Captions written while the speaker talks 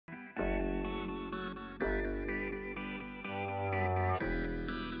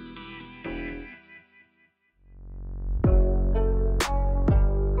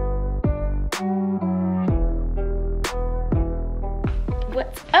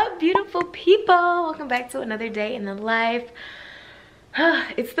up, beautiful people? Welcome back to another day in the life.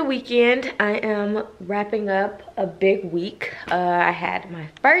 It's the weekend. I am wrapping up a big week. I had my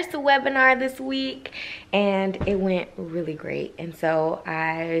first webinar this week and it went really great, and so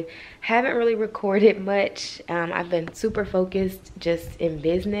I haven't really recorded much. I've been super focused just in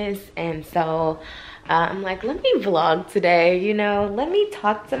business, and so I'm like, let me vlog today, you know, let me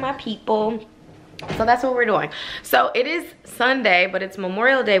talk to my people. So that's what we're doing. So it is Sunday, but it's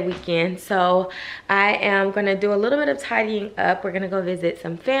Memorial Day weekend. So I am gonna do a little bit of tidying up. We're gonna go visit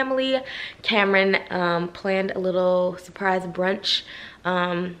some family. Cameron planned a little surprise brunch,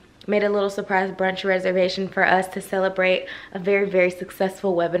 made a little surprise brunch reservation for us to celebrate a very, very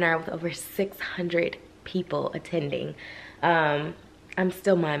successful webinar with over 600 people attending. I'm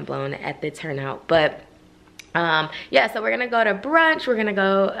still mind blown at the turnout, but yeah, so we're gonna go to brunch. We're gonna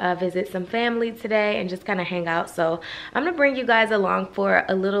go visit some family today and just kind of hang out. So I'm gonna bring you guys along for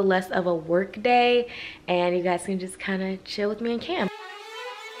a little less of a work day, and you guys can just kind of chill with me and Cam.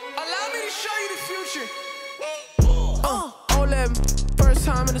 Allow me to show you the future. First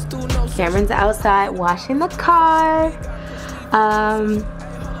time in the studio. Cameron's outside washing the car.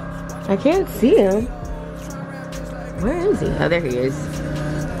 I can't see him. Where is he? Oh, there he is.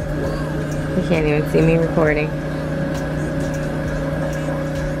 You can't even see me recording.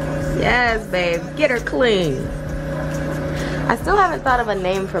 Yes, babe. Get her clean. I still haven't thought of a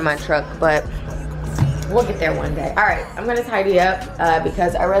name for my truck, but we'll get there one day. All right, I'm gonna tidy up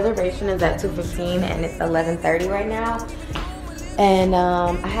because our reservation is at 2:15 and it's 11:30 right now. And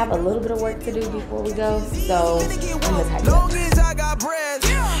I have a little bit of work to do before we go, so I'm gonna tidy up. Long as I got breath,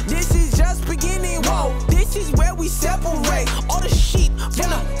 this is just beginning. Whoa, this is where we separate all the sheep from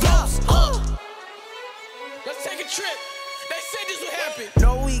the goats. Let's take a trip. They said this would happen.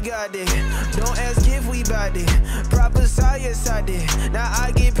 No, we got it. Don't ask if we bout it. Proper science I did. Now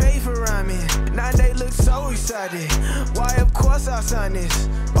I get paid for rhyming. Now they look so excited. Why, of course I sign this.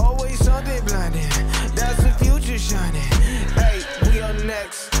 Always something blinding. That's the future shining. Hey, we are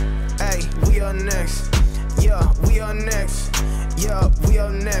next. Hey, we are next. Yeah, we are next. Yeah, we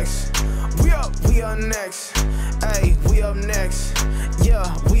are next. We are next. Hey, we up next. Yeah,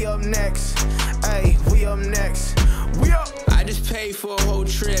 we up next. Hey, we up next. We up. I just paid for a whole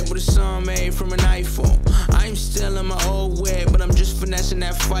trip with a song made from an iPhone. I'm still in my old way, but I'm just finessing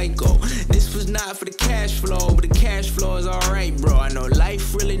that FICO. This was not for the cash flow, but the cash flow is alright, bro. I know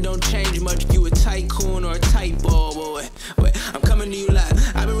life really don't change much if you a tycoon or a typo, boy. Wait, I'm coming to you live.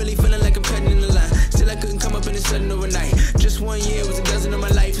 I've been really feeling like I'm cutting in the line. Still I couldn't come up in a sudden overnight. Just 1 year was a dozen of my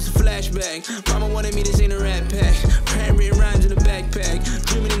life, it's a flashback. Mama wanted me, this ain't a rat pack. Parent written rhymes in a backpack.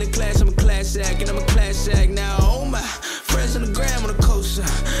 Dreaming in the class, I'm a class act, and I'm a class act now. Oh my, friends on the gram on the coast.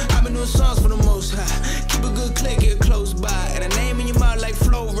 I've been doing songs for the most high. Keep a good click, get close by. And a name in your mouth like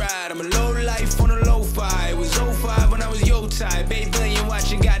flow ride. I'm a low life on a low fi. It was 05 when I was yo type. 8 billion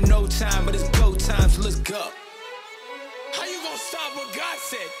watching, got no time, but it's go time, so let's go. How you gonna stop what God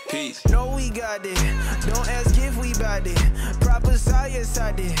said? Peace. No, we got it. Don't ask if we bout it. Proper science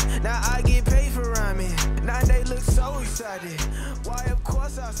I did. Now I get paid for rhyming. Now they look so excited. Why, of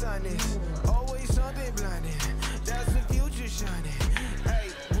course I sign this. Always something blinding. That's the future shining.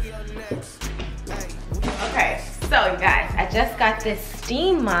 Hey, we are next. Hey, Okay, so you guys, I just got this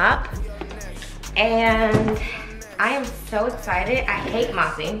steam mop and I am so excited. I hate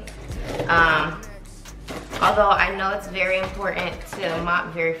mopping. Although I know it's very important to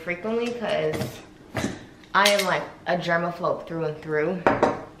mop very frequently because I am like a germaphobe through and through,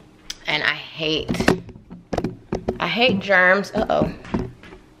 and I hate germs. So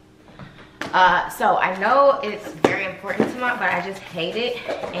I know it's very important to mop, but I just hate it.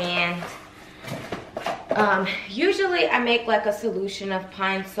 And usually I make like a solution of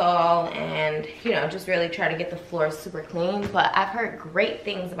Pine Sol and, you know, just really try to get the floor super clean. But I've heard great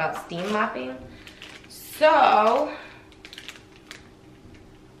things about steam mopping. So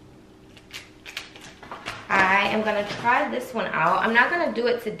I am gonna try this one out. I'm not gonna do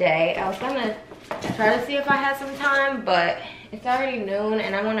it today. I was gonna try to see if I had some time, but it's already noon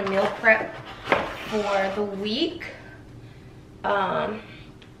and I want to meal prep for the week.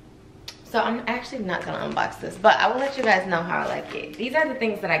 So I'm actually not gonna unbox this, but I will let you guys know how I like it. These are the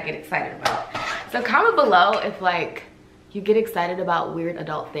things that I get excited about. So comment below if like you get excited about weird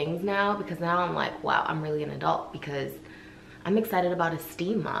adult things now, because now I'm like, wow, I'm really an adult because I'm excited about a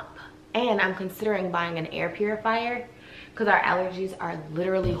steam mop. And I'm considering buying an air purifier because our allergies are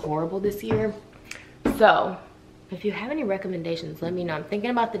literally horrible this year. So if you have any recommendations, let me know. I'm thinking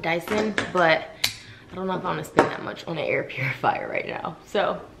about the Dyson, but I don't know if I want to spend that much on an air purifier right now.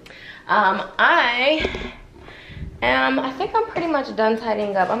 So I I think I'm pretty much done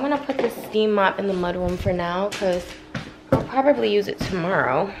tidying up. I'm gonna put this steam mop in the mudroom for now because I'll probably use it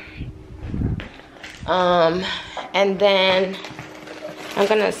tomorrow. And then I'm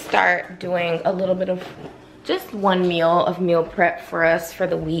gonna start doing a little bit of just one meal of meal prep for us for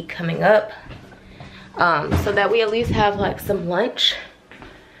the week coming up. So that we at least have like some lunch,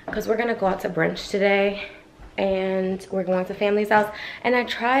 because we're gonna go out to brunch today and we're going to family's house. And I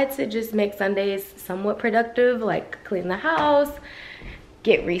tried to just make Sundays somewhat productive, like clean the house,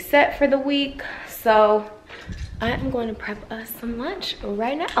 get reset for the week. So I am going to prep us some lunch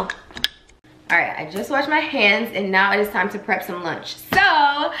right now. All right, I just washed my hands and now it is time to prep some lunch.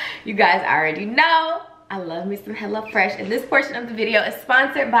 So you guys already know I love me some HelloFresh, and this portion of the video is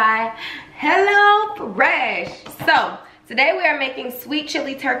sponsored by HelloFresh. So today we are making sweet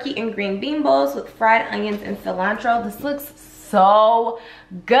chili turkey and green bean bowls with fried onions and cilantro. This looks so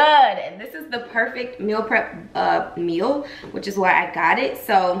good, and this is the perfect meal prep meal, which is why I got it.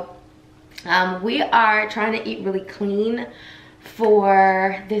 So we are trying to eat really clean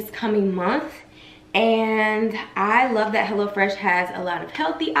for this coming month. And I love that HelloFresh has a lot of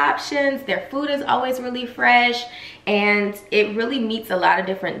healthy options. Their food is always really fresh, and it really meets a lot of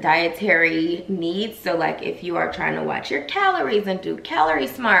different dietary needs. So like if you are trying to watch your calories and do Calorie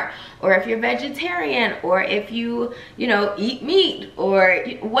Smart, or if you're vegetarian, or if you know, eat meat, or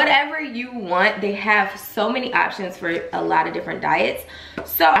whatever you want, they have so many options for a lot of different diets.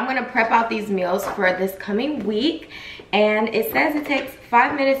 So I'm gonna prep out these meals for this coming week. And it says it takes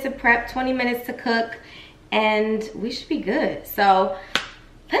 5 minutes to prep, 20 minutes to cook, and we should be good. So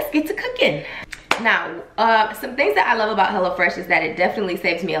let's get to cooking. Now, some things that I love about HelloFresh is that it definitely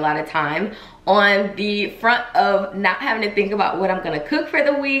saves me a lot of time on the front of not having to think about what I'm gonna cook for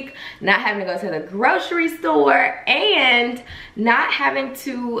the week, not having to go to the grocery store, and not having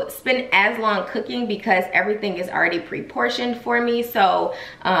to spend as long cooking because everything is already pre-portioned for me. So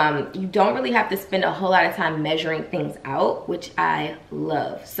you don't really have to spend a whole lot of time measuring things out, which I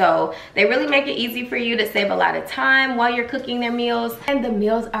love. So they really make it easy for you to save a lot of time while you're cooking their meals, and the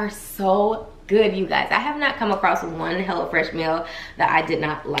meals are so good, you guys. I have not come across one HelloFresh meal that I did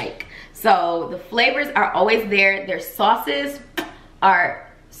not like. So the flavors are always there. Their sauces are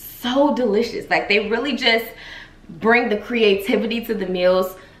so delicious. Like they really just bring the creativity to the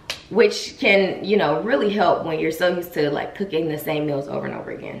meals, which can, you know, really help when you're so used to like cooking the same meals over and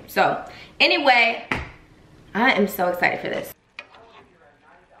over again. So anyway, I am so excited for this.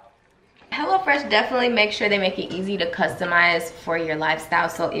 HelloFresh definitely makes sure they make it easy to customize for your lifestyle.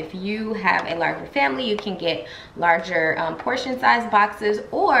 So if you have a larger family, you can get larger portion size boxes,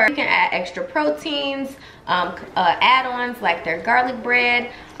 or you can add extra proteins, add-ons like their garlic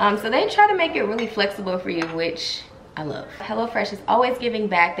bread. So they try to make it really flexible for you, which I love. HelloFresh is always giving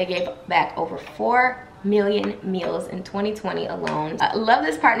back. They gave back over 4 million meals in 2020 alone. I love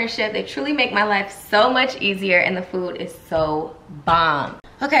this partnership. They truly make my life so much easier, and the food is so bomb.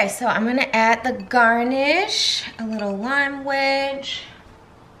 Okay, so I'm gonna add the garnish, a little lime wedge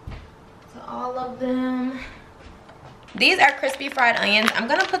to all of them. These are crispy fried onions. I'm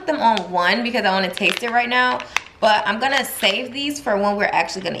gonna put them on one because I wanna taste it right now, but I'm gonna save these for when we're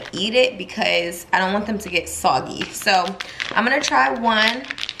actually gonna eat it because I don't want them to get soggy. So I'm gonna try one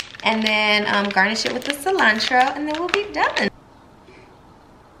and then garnish it with the cilantro, and then we'll be done.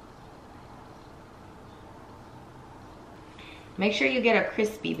 Make sure you get a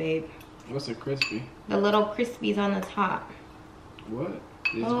crispy, babe. What's a crispy? The little crispies on the top. What?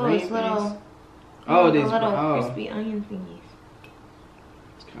 These Oh, green it's little. Oh, these little crispy onion thingies.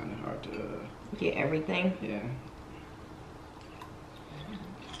 It's kind of hard to get everything. Yeah.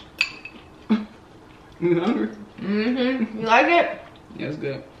 You hungry? Mm-hmm. You like it? Yeah, it's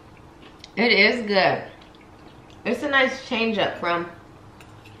good. It is good. It's a nice change up from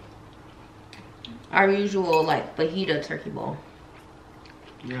our usual like fajita turkey bowl.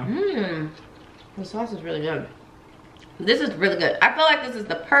 Yeah. Mmm. The sauce is really good. This is really good. I feel like this is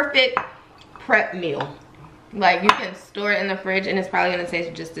the perfect prep meal. Like you can store it in the fridge and it's probably gonna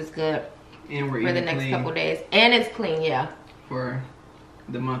taste just as good And we're for the next couple days. And it's clean, yeah. For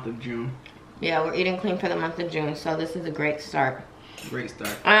the month of June. Yeah, we're eating clean for the month of June, so this is a great start. Great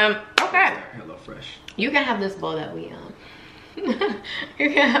start. Okay. HelloFresh. You can have this bowl that we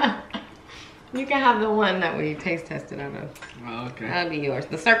you can have the one that we taste tested out of. Oh, okay. That'll be yours.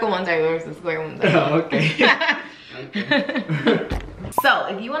 The circle ones are yours, the square ones are yours. Oh, okay. Okay. So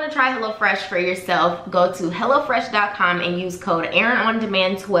if you want to try HelloFresh for yourself, go to HelloFresh.com and use code Erin On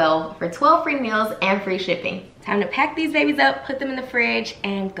Demand 12 for 12 free meals and free shipping. Time to pack these babies up, put them in the fridge,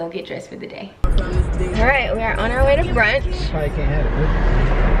 and go get dressed for the day. All right, we are on our way to brunch. Probably can't have it.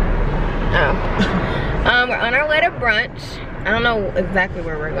 Oh. We're on our way to brunch. I don't know exactly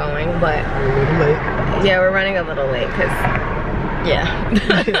where we're going, but We're a little late. yeah, we're running a little late because,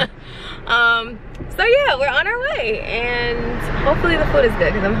 yeah. So yeah, we're on our way, and hopefully the food is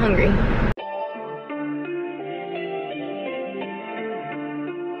good because I'm hungry.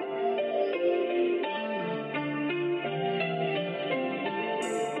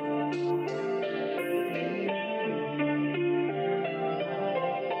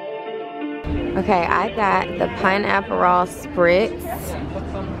 Okay, I got the pineapple spritz.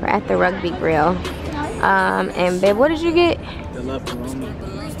 We're at the Rugby Grill. And babe, what did you get? The love aroma.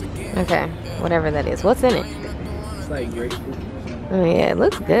 Okay, whatever that is. What's in it? It's like grapefruit. Oh yeah, it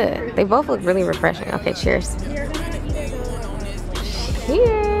looks good. They both look really refreshing. Okay, cheers.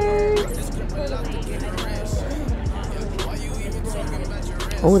 Cheers.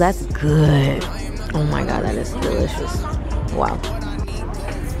 Oh, that's good. Oh my God, that is delicious. Wow.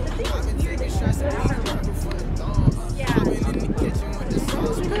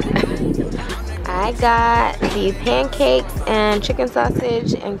 I got the pancakes and chicken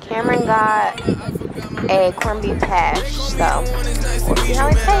sausage, and Cameron got a corned beef hash. So we'll see how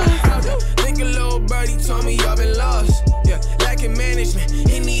it tastes. Think a little birdie told me y'all been lost. Yeah, lacking management.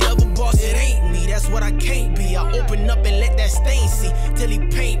 In need of a boss, it ain't me. That's what I can't be. I open up and let that stain see till he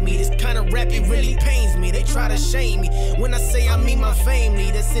paint me. This kind of rap, it really pains me. They try to shame me when I say I mean my family.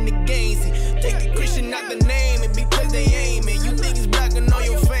 That's in the game. See, take the Christian, not the name, and because they aim it. You think it's blocking all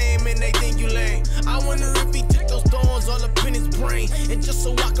your fame, and they think you lame. I wonder if he took those thorns all up in his brain, and just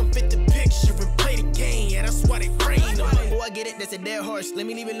so I can fit the picture and play the game. Yeah, that's why they framed him. Oh, I get it. That's a dead horse. Let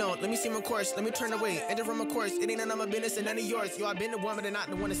me leave it alone. Let me see my course. Let me turn away. Enter from a course. It ain't none of my business and none of yours. Yo, I've been the one, but not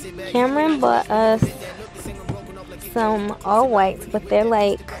the one to sit back. Cameron bought us some all whites, but they're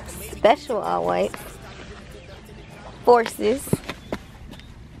like special all whites. Forces.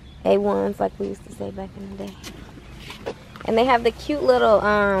 A1s, like we used to say back in the day. And they have the cute little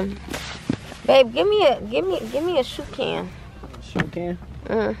babe, give me a shoe can. Shoe can?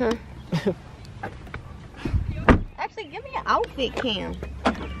 Mm-hmm. Actually, give me an outfit can.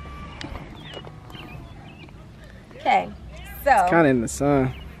 Okay, so Kind of in the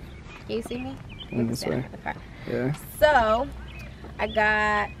sun. can you see me? In this way. Okay. Yeah. So I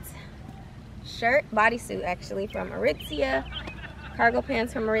got shirt, bodysuit actually from Aritzia, cargo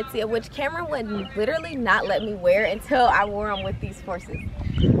pants from Aritzia, which Cameron would literally not let me wear until I wore them with these Forces.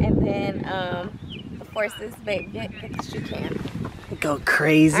 And then the Forces, babe, get the shoe can. Go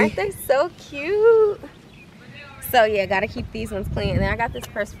crazy. Aren't they so cute? So yeah, gotta keep these ones clean. And then I got this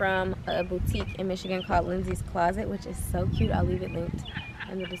purse from a boutique in Michigan called Lindsay's Closet, which is so cute. I'll leave it linked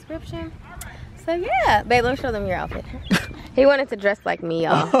in the description. So yeah, babe, let me show them your outfit. He wanted to dress like me,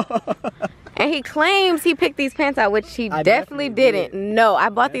 y'all. And he claims he picked these pants out, which he definitely didn't. No, I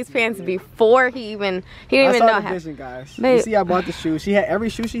bought these pants before he didn't even know how. Vision, guys. Babe, you see, I bought the shoe. She had every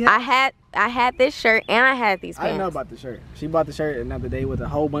shoe she had. I had this shirt and I had these pants. I didn't know about the shirt. She bought the shirt another day with a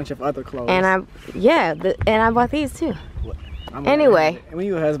whole bunch of other clothes. And I bought these too. Anyway, when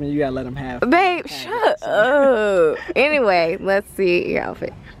you're a husband, you gotta let him have. Babe, shut up. Anyway, let's see your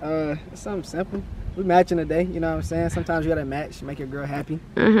outfit. It's something simple. We matching today, you know what I'm saying? Sometimes you gotta match, make your girl happy.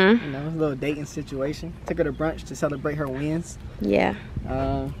 Mm-hmm. You know, a little dating situation. Took her to brunch to celebrate her wins. Yeah.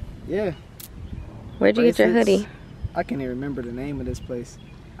 Yeah. Where'd you get your hoodie? I can't even remember the name of this place.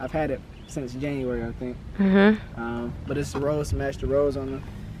 I've had it since January, I think. Mm-hmm. But it's the rose, match the rose on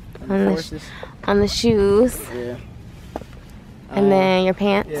the Forces. On the shoes. Yeah. And then your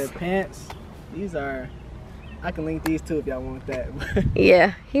pants. Yeah, pants. These are. I can link these too if y'all want that.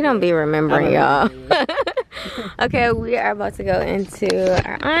 Yeah, he don't be remembering, y'all. Okay, we are about to go into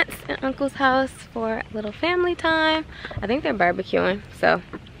our aunt's and uncle's house for a little family time. I think they're barbecuing, so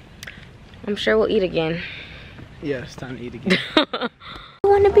I'm sure we'll eat again. Yeah, it's time to eat again. We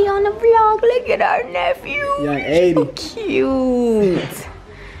want to be on the vlog. Look at our nephew. Young 80. So cute.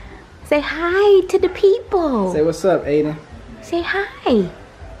 Say hi to the people. Say what's up, Aiden. Say hi. Hey,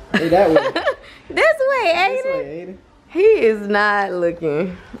 that way. This way, Aiden. This way, Aiden. He is not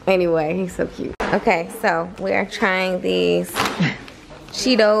looking. Anyway, he's so cute. Okay, so we are trying these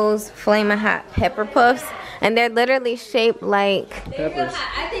Cheetos Flamin' Hot Pepper Puffs. And they're literally shaped like Peppers.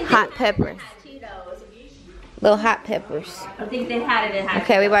 hot peppers. Little hot peppers. I think they had it in hot.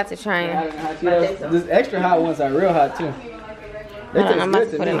 Okay, we about to try them. Hot Cheetos. These extra hot ones are real hot too. They Hold on, I'm taste about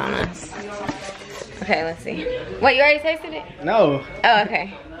good to put me. it on us. Okay, let's see. Wait, you already tasted it? No. Oh,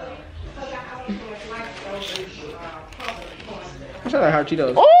 okay. I feel like hot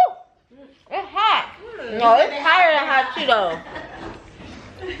Cheetos. Ooh! It's hot. No, it's hotter than hot Cheetos.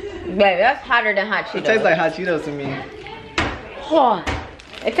 Baby, that's hotter than hot Cheetos. It tastes like hot Cheetos to me. Oh,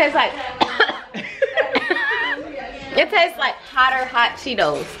 it tastes like It tastes like hotter hot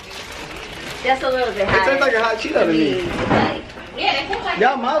Cheetos. Just a little bit It hotter. tastes like a hot Cheeto to me. Yeah, they taste like.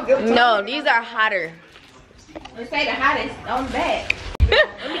 Y'all mouth give it to No, these are hotter. They say the hottest on the back.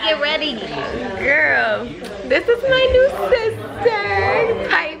 Let me get ready. Girl, this is my new sister,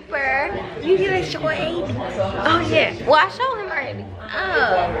 Piper. You get a short aid? Oh yeah. Well, I showed him already.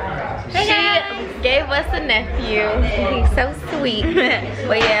 Oh. She gave us a nephew. He's so sweet.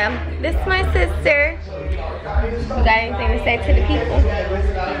 But yeah, this is my sister. You got anything to say to the people?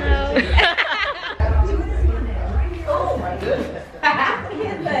 No. Oh my goodness.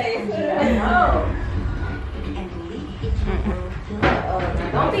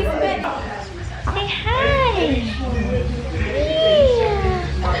 Don't be spitting. Say hi. Yeah.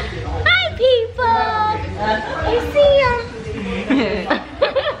 Hi, people. You see him?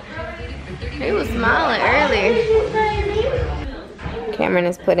 He was smiling earlier. Cameron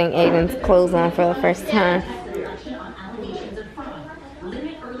is putting Aiden's clothes on for the first time.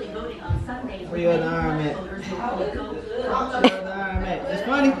 Where your arm at? Where your arm at? It's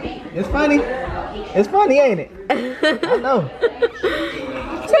funny. It's funny. It's funny, ain't it? I know. Say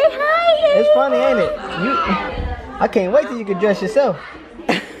hi. It's funny, ain't it? I can't wait till you can dress yourself.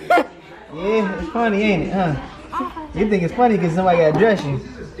 Yeah, it's funny, ain't it? Huh? You think it's funny because somebody gotta dress you.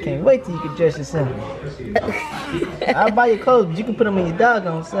 Can't wait till you can dress yourself. I'll buy your clothes, but you can put them in your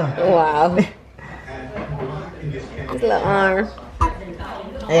doggone self. Wow. His little arm.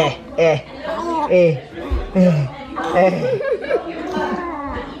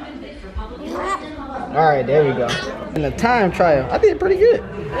 Alright, there we go. In the time trial, I did pretty good.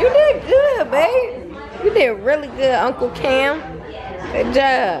 You did good, babe. You did really good, Uncle Cam. Good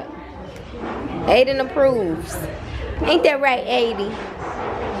job. Aiden approves. Ain't that right, Aiden?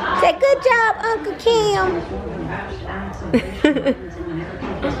 Say good job, Uncle Cam.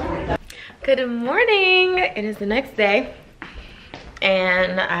 Good morning. It is the next day.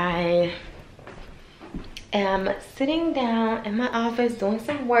 And I am sitting down in my office doing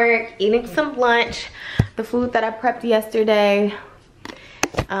some work, eating some lunch. The food that I prepped yesterday.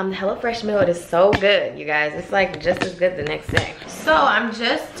 The HelloFresh meal, it is so good, you guys. It's like just as good the next day. So I'm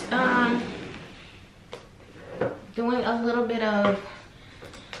just doing a little bit of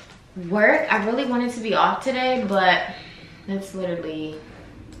work. I really wanted to be off today, but it's literally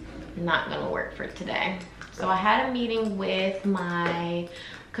not gonna work for today. So I had a meeting with my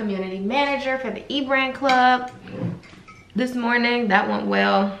community manager for the eBrand club this morning. That went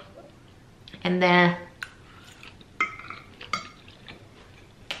well. And then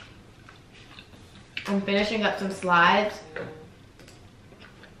I'm finishing up some slides.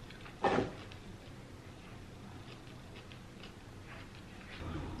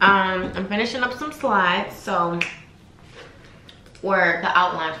 I'm finishing up some slides, so, or the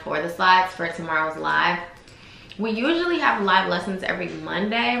outlines for the slides for tomorrow's live. We usually have live lessons every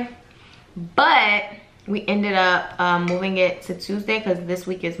Monday, but we ended up moving it to Tuesday because this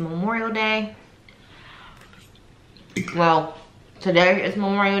week is Memorial Day. Well, today is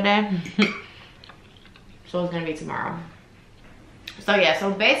Memorial Day. So it's gonna be tomorrow. So yeah,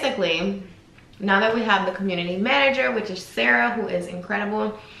 so basically, now that we have the community manager, which is Sarah, who is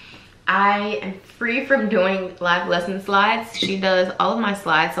incredible, I am free from doing live lesson slides. She does all of my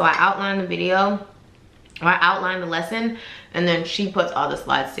slides. So I outline the video, or I outline the lesson, and then she puts all the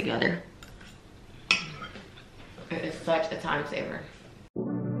slides together. It is such a time saver.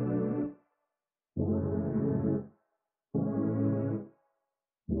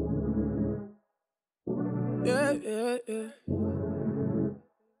 Yeah, yeah, yeah.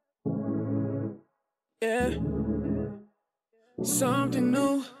 Yeah. Something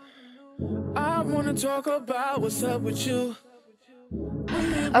new. I wanna talk about what's up with you.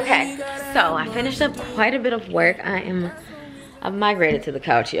 Okay, so I finished up quite a bit of work. I've migrated to the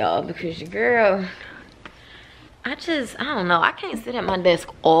couch, y'all, because your girl, I don't know, I can't sit at my desk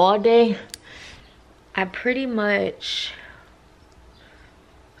all day. I pretty much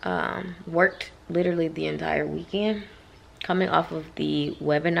worked literally the entire weekend. Coming off of the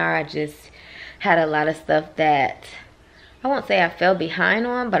webinar, I just had a lot of stuff that I won't say I fell behind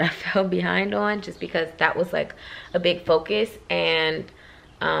on, but I fell behind on just because that was like a big focus. And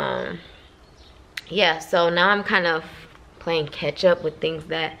yeah, so now I'm kind of playing catch up with things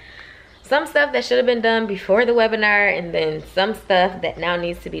that, some stuff that should have been done before the webinar, and then some stuff that now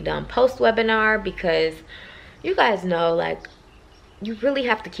needs to be done post webinar, because you guys know, like, you really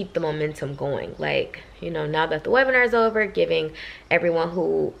have to keep the momentum going. Like, you know, now that the webinar is over, giving everyone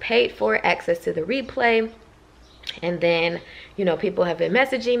who paid for it access to the replay. And then, you know, people have been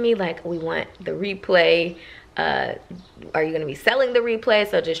messaging me like, we want the replay. Are you going to be selling the replay?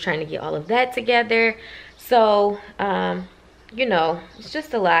 So just trying to get all of that together. So, you know, it's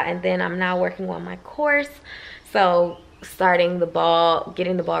just a lot. And then I'm now working on my course. So getting the ball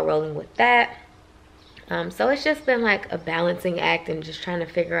rolling with that. So it's just been like a balancing act and just trying to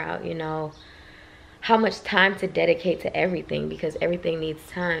figure out, you know, how much time to dedicate to everything, because everything needs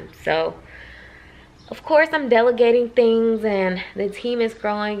time. So of course I'm delegating things, and the team is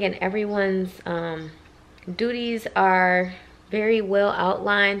growing, and everyone's duties are very well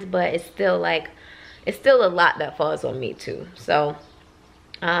outlined, but it's still a lot that falls on me too. So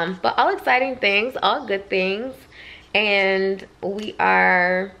but all exciting things, all good things. And we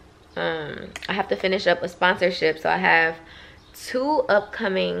are I have to finish up a sponsorship. So I have three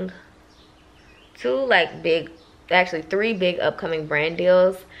big upcoming brand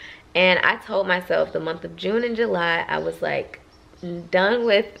deals. And I told myself the month of June and July, I was like done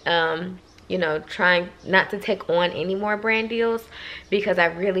with you know, trying not to take on any more brand deals, because I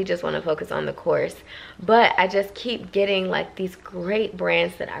really just want to focus on the course. But I just keep getting like these great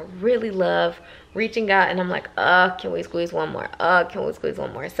brands that I really love reaching out, and I'm like, can we squeeze one more? Can we squeeze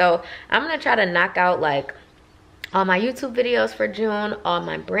one more? So I'm gonna try to knock out like all my YouTube videos for June, all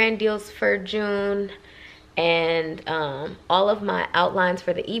my brand deals for June, and all of my outlines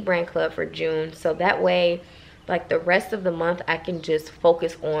for the eBrand Club for June. So that way, like the rest of the month, I can just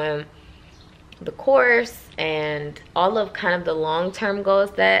focus on the course and all of kind of the long-term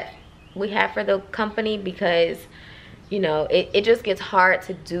goals that we have for the company, because you know, it just gets hard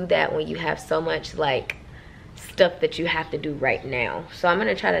to do that when you have so much like stuff that you have to do right now. So I'm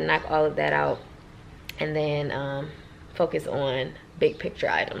gonna try to knock all of that out, and then focus on big picture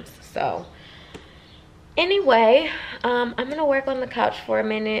items. So anyway, I'm gonna work on the couch for a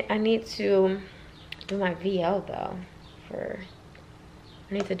minute. I need to do my VO though.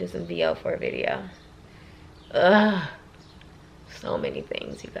 I need to do some VO for a video. Ugh, so many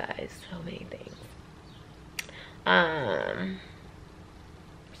things, you guys, so many things.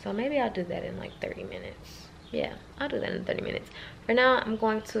 So maybe I'll do that in like 30 minutes. Yeah, I'll do that in 30 minutes. For now, I'm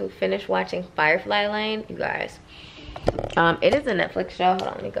going to finish watching Firefly Lane, you guys. It is a Netflix show. Hold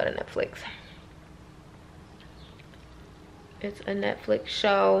on, let me go to Netflix. It's a Netflix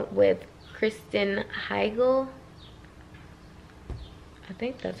show with Kristen Heigl. I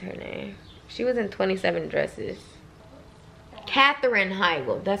think that's her name. She was in 27 Dresses. Katherine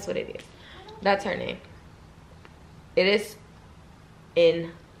Heigl, that's what it is. That's her name. It is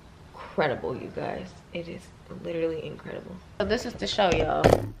incredible, you guys. It is literally incredible. So this is the show, y'all.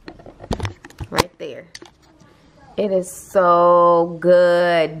 Right there. It is so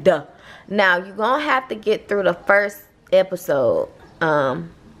good. Now, you're gonna have to get through the first episode. But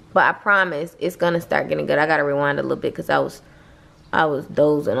I promise it's gonna start getting good. I gotta rewind a little bit because I was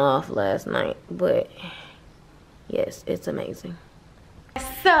dozing off last night. But yes, it's amazing.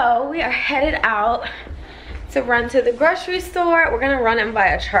 So we are headed out to run to the grocery store. We're gonna run and buy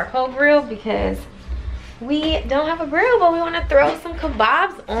a charcoal grill because we don't have a grill, but we want to throw some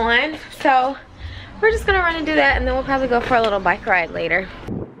kebabs on. So we're just gonna run and do that, and then we'll probably go for a little bike ride later.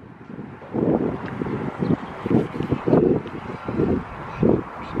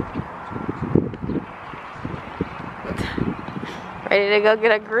 Ready to go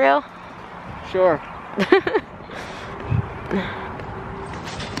get a grill? Sure.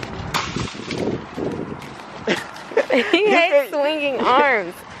 He hates swinging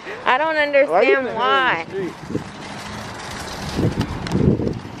arms. I don't understand why.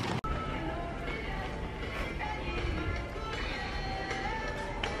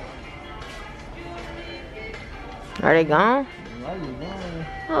 Are they gone?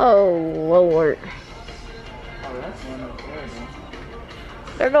 Oh, Lord. Oh, that's one up there,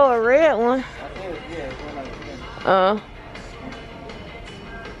 though. There go a red one. I think, yeah, it's one up there.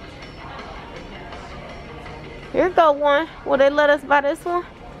 Here go one. Will they let us buy this one?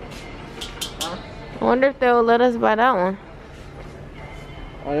 Huh? I wonder if they will let us buy that one.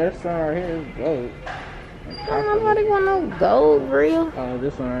 Oh, this one right here is gold. Don't nobody want no gold grill. Oh,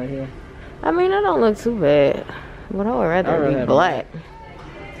 this one right here. I mean, that don't look too bad. But I would rather it be black.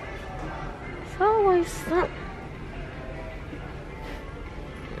 It's always something.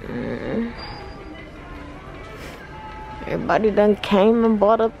 Everybody done came and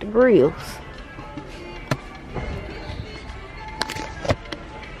bought up the grills.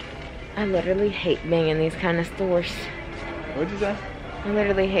 I literally hate being in these kind of stores. What'd you say? I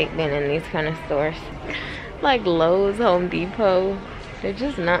literally hate being in these kind of stores. Like Lowe's, Home Depot. They're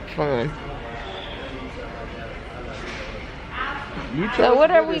just not fun. So what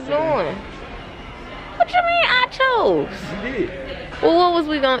are we doing? What you mean I chose? You did. Well, what was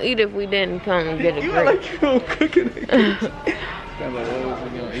we gonna eat if we didn't come and get a You grill? like you gonna cook it.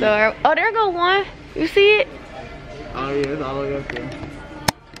 So, oh, there go one. You see it? Oh yeah, it's all the way up there.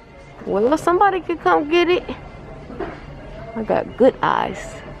 Well, somebody could come get it. I got good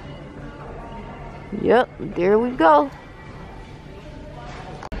eyes. Yep, there we go.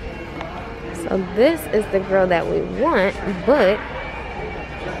 So this is the grill that we want, but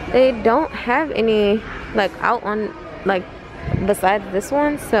they don't have any like out on like besides this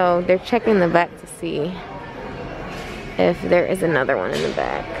one, so they're checking the back to see if there is another one in the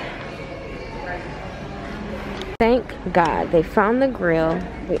back. Thank God they found the grill.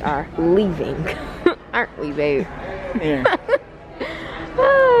 We are leaving. Aren't we, babe? Yeah.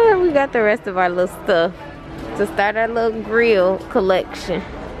 We got the rest of our little stuff to start our little grill collection.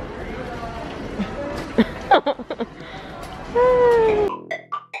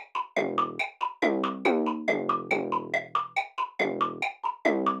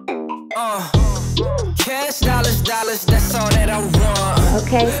 Cash, dollars, that's all that I want.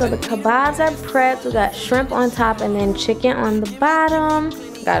 Okay, so the kebabs are prepped. We got shrimp on top and then chicken on the bottom.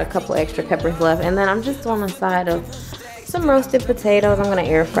 Got a couple extra peppers left, and then I'm just on the side of some roasted potatoes. I'm gonna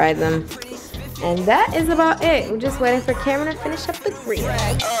air fry them. And that is about it. We're just waiting for Cameron to finish up the grill. To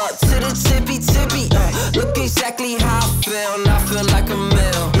the tippy, look exactly how I feel. I feel like a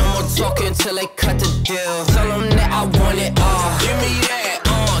meal. No more talking till they cut the deal. Tell them that I want it all. Give me that,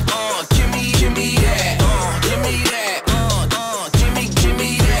 give me that, give me that, give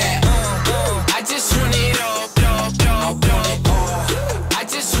me that. I just want it all, I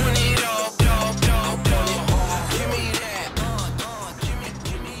just want it all, give me that,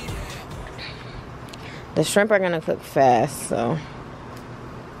 give me that. The shrimp are gonna cook fast, so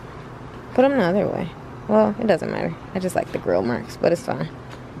put them the other way. Well, it doesn't matter. I just like the grill marks, but it's fine.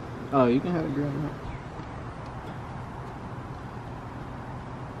 Oh, you can have a grill now.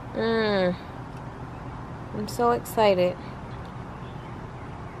 I'm so excited.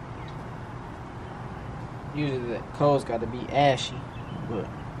 Usually the coals got to be ashy, but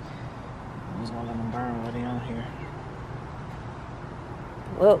I'm just gonna let them burn while they on here.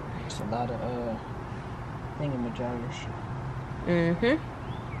 Whoa. It's a lot of thingamajoggers.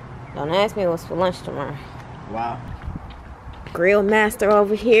 Don't ask me what's for lunch tomorrow. Wow. Grill master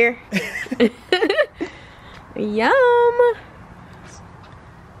over here. Yum.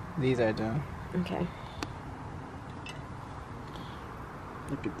 These are done. Okay.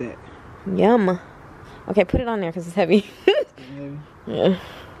 Look at that. Yum. Okay, put it on there because it's heavy. Maybe. Yeah.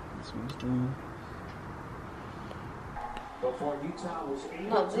 This one's done.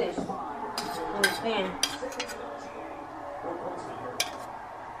 No, this. Understand.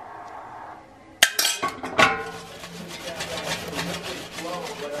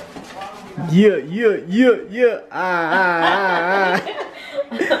 Yeah.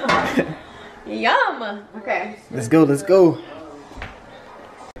 Yum. Okay. Let's go.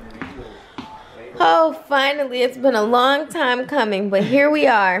 Oh, finally. It's been a long time coming, but here we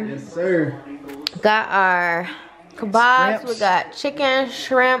are. Yes, sir. Got our kebabs. Shrimps. We got chicken,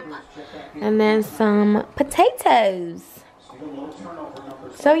 shrimp, and then some potatoes.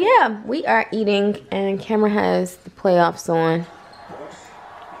 So yeah, we are eating, and Cameron has the playoffs on.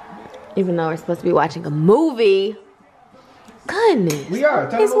 Even though we're supposed to be watching a movie. Goodness. We are.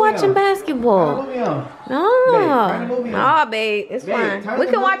 Turn He's the movie watching on. basketball. Turn the movie on. No. Babe, turn the movie on. No, babe. It's Babe, fine. turn We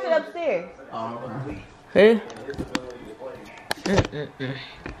the can watch movie it on. upstairs. Oh, Hey.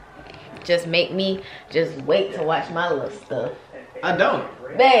 Just make me just wait to watch my little stuff. I don't.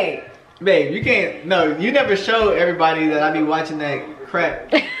 Babe. Babe, you can't. No, you never show everybody that I be watching that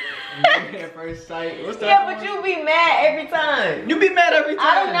crap. At first sight. What's that? Yeah, but you be mad every time. You be mad every time.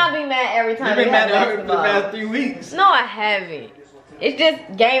 I do not be mad every time. You've they been have mad for the basketball. past 3 weeks. No, I haven't. It's just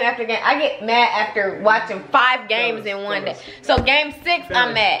game after game. I get mad after watching 5 games in one day. So game 6,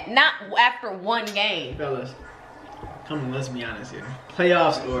 I'm mad. Not after one game. Fellas, come on, let's be honest here.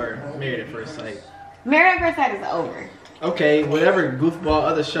 Playoffs or Married at First Sight? Married at First Sight is over. Okay, whatever goofball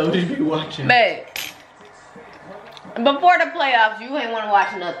other shows you be watching. But before the playoffs, you ain't want to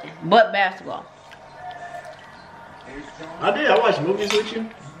watch nothing but basketball. I did. I watched movies with you.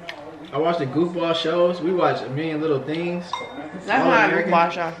 I watched the goofball shows. We watched A Million Little Things. That's All not a American.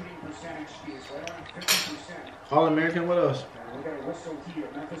 goofball show. All American. What else?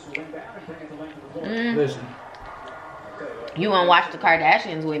 Listen, You want to watch the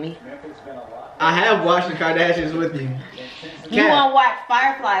Kardashians with me? I have watched the Kardashians with you. You Cat, want to watch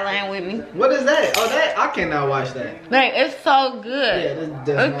Firefly Land with me? what is that? Oh, that I cannot watch that. Like, it's so good. Yeah, this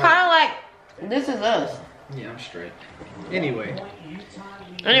does It's not. kind of like This Is Us. Yeah, I'm straight. Anyway.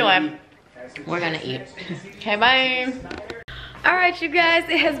 Anyway, we're gonna eat. Okay, bye. All right, you guys,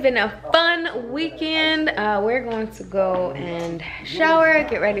 it has been a fun weekend. We're going to go and shower,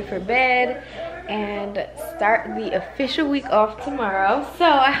 get ready for bed, and start the official week off tomorrow. So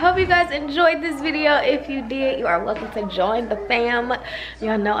I hope you guys enjoyed this video. If you did, you are welcome to join the fam.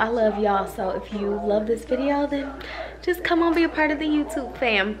 Y'all know I love y'all, so if you love this video, then just come on, be a part of the YouTube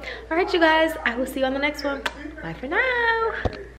fam. All right, you guys, I will see you on the next one. Bye for now.